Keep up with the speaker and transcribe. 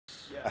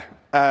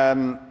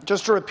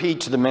Just to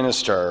repeat to the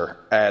Minister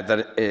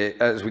that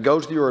as we go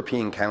to the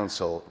European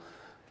Council,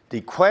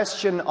 the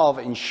question of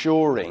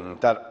ensuring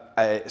that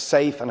a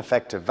safe and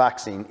effective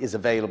vaccine is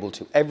available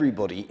to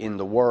everybody in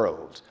the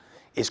world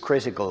is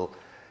critical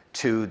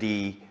to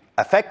the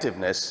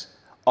effectiveness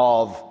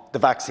of the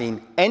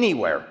vaccine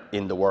anywhere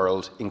in the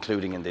world,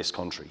 including in this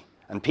country.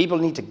 And people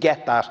need to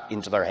get that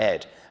into their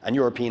head, and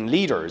European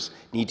leaders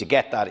need to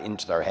get that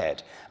into their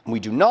head. And we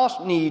do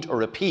not need a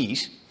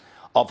repeat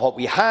of what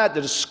we had,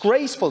 the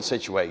disgraceful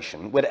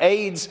situation with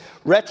AIDS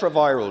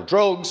retroviral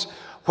drugs,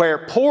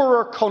 where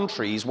poorer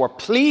countries were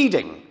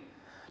pleading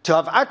to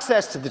have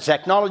access to the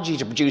technology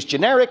to produce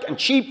generic and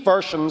cheap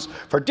versions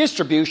for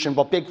distribution,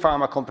 but big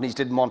pharma companies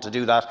didn't want to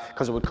do that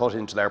because it would cut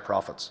into their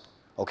profits.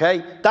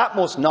 Okay? That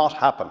must not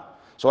happen.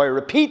 So I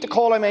repeat the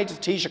call I made to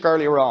Taoiseach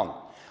earlier on.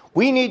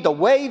 We need the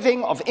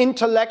waiving of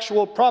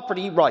intellectual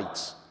property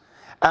rights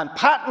and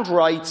patent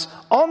rights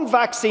on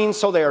vaccines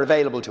so they are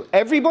available to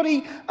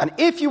everybody. And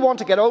if you want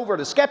to get over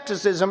the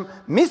scepticism,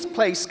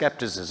 misplaced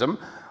scepticism,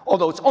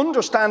 although it's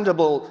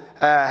understandable,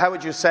 how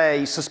would you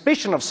say,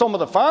 suspicion of some of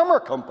the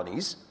pharma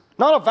companies,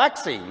 not of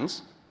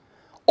vaccines,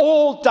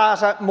 all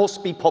data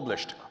must be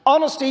published.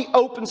 Honesty,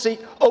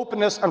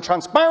 openness and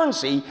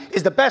transparency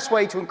is the best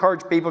way to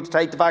encourage people to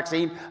take the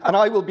vaccine, and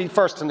I will be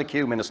first in the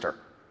queue, Minister.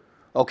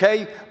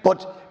 Okay?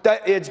 But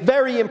it's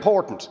very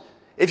important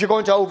if you're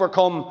going to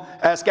overcome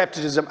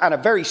scepticism, and a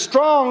very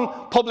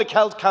strong public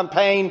health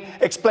campaign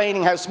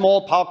explaining how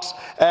smallpox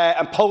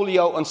and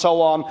polio and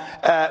so on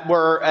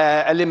were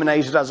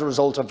eliminated as a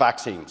result of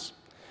vaccines.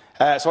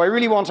 So I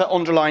really want to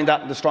underline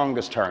that in the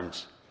strongest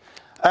terms.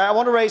 I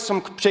want to raise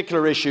some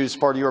particular issues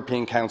for the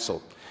European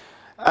Council.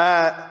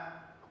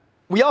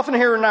 We often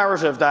hear a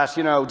narrative that,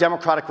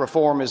 democratic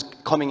reform is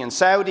coming in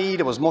Saudi.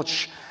 There was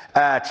much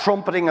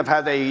trumpeting of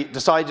how they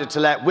decided to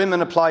let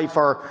women apply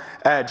for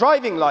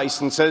driving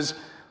licences.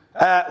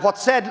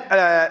 What's said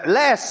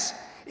less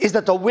is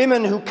that the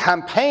women who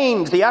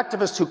campaigned, the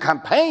activists who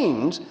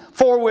campaigned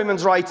for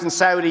women's rights in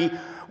Saudi,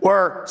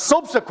 were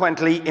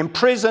subsequently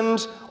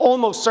imprisoned,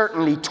 almost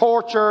certainly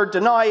tortured,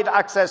 denied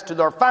access to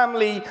their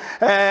family,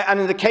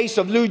 and in the case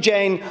of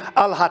Lujain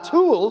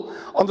al-Hatul,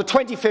 on the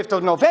 25th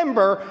of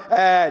November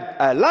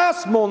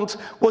last month,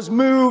 was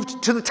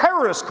moved to the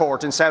terrorist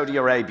court in Saudi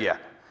Arabia.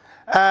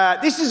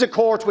 This is a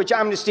court which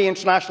Amnesty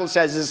International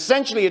says is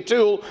essentially a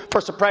tool for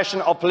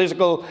suppression of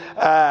political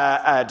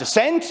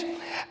dissent,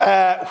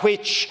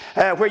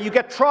 where you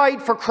get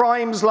tried for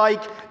crimes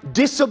like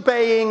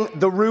disobeying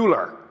the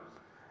ruler,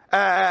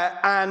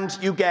 and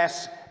you get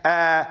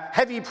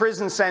heavy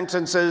prison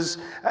sentences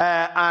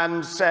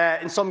and,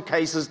 in some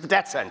cases, the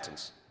death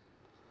sentence.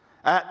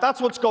 That's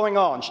what's going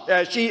on.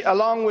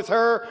 Along with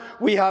her,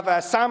 we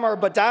have Samar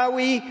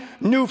Badawi,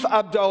 Nouf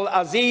Abdul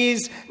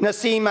Aziz,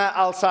 Nasima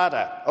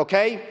Al-Sada.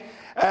 Okay?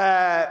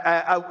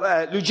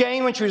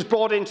 Lujain, when she was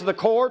brought into the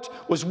court,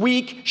 was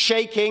weak,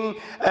 shaking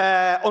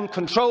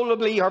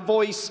uncontrollably. Her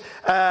voice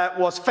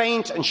was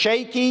faint and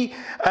shaky.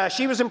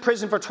 She was in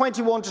prison for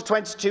 21 to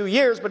 22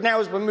 years, but now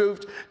has been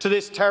moved to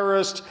this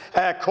terrorist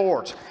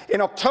court. In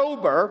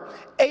October,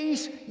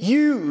 8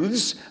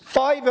 youths,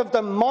 5 of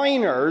them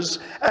minors,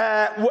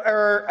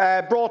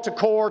 were brought to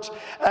court,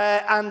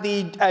 and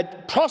the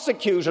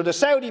prosecutor, the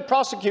Saudi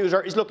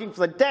prosecutor, is looking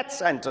for the death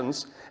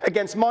sentence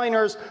against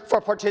minors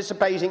for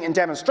participating in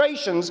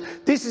demonstrations.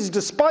 This is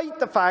despite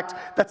the fact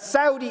that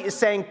Saudi is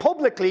saying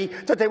publicly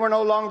that they were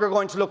no longer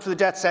going to look for the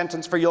death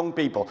sentence for young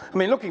people. I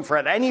mean, looking for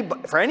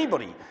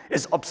anybody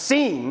is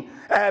obscene,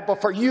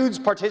 but for youths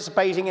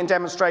participating in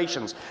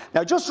demonstrations.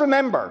 Now, just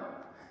remember,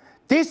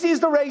 this is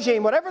the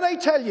regime, whatever they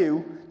tell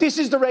you, this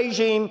is the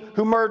regime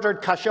who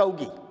murdered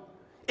Khashoggi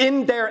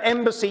in their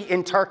embassy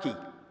in Turkey.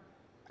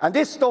 And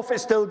this stuff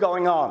is still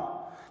going on.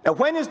 Now,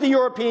 when is the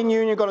European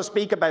Union going to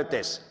speak about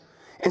this?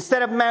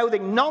 Instead of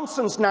mouthing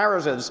nonsense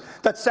narratives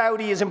that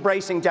Saudi is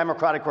embracing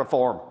democratic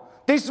reform.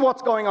 This is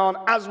what's going on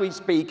as we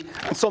speak,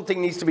 and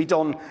something needs to be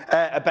done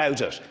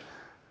about it.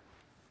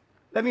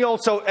 Let me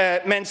also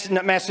mention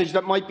a message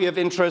that might be of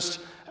interest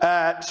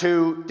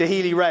to the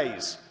Healy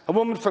Rays. A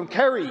woman from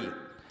Kerry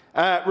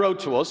wrote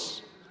to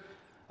us,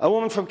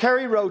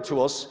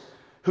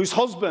 whose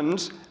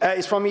husband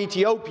is from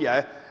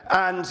Ethiopia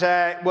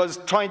and was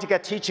trying to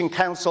get teaching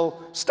council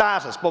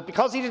status. But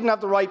because he didn't have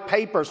the right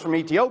papers from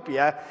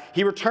Ethiopia,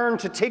 he returned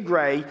to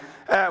Tigray,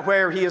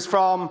 where he is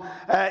from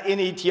in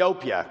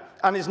Ethiopia,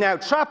 and is now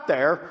trapped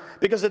there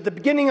because at the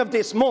beginning of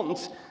this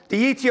month, the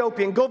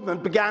Ethiopian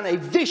government began a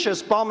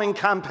vicious bombing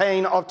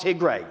campaign of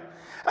Tigray.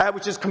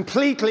 Which has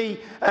completely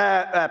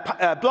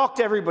blocked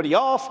everybody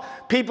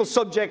off, people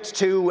subject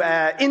to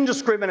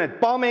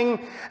indiscriminate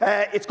bombing.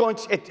 It's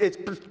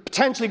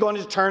potentially going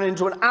to turn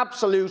into an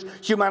absolute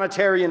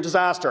humanitarian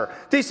disaster.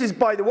 This is,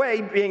 by the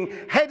way, being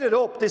headed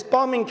up, this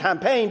bombing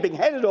campaign being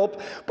headed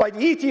up by the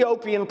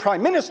Ethiopian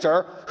Prime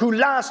Minister, who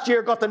last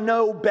year got the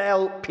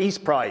Nobel Peace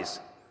Prize.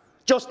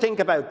 Just think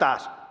about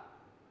that.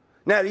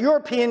 Now, the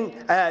European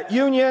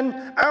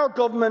Union, our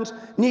government,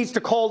 needs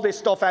to call this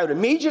stuff out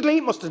immediately.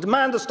 It must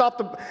demand to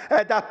stop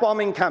that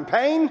bombing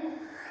campaign.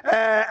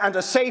 and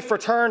a safe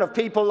return of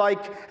people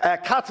like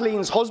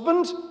Kathleen's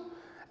husband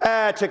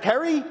to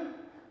Kerry,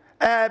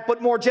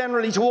 but more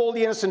generally to all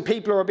the innocent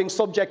people who are being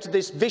subject to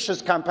this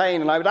vicious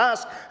campaign. And I would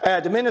ask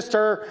the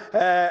Minister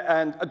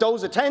and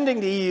those attending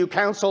the EU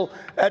Council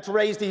to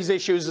raise these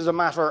issues as a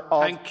matter of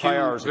priority.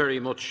 Thank you very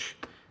much.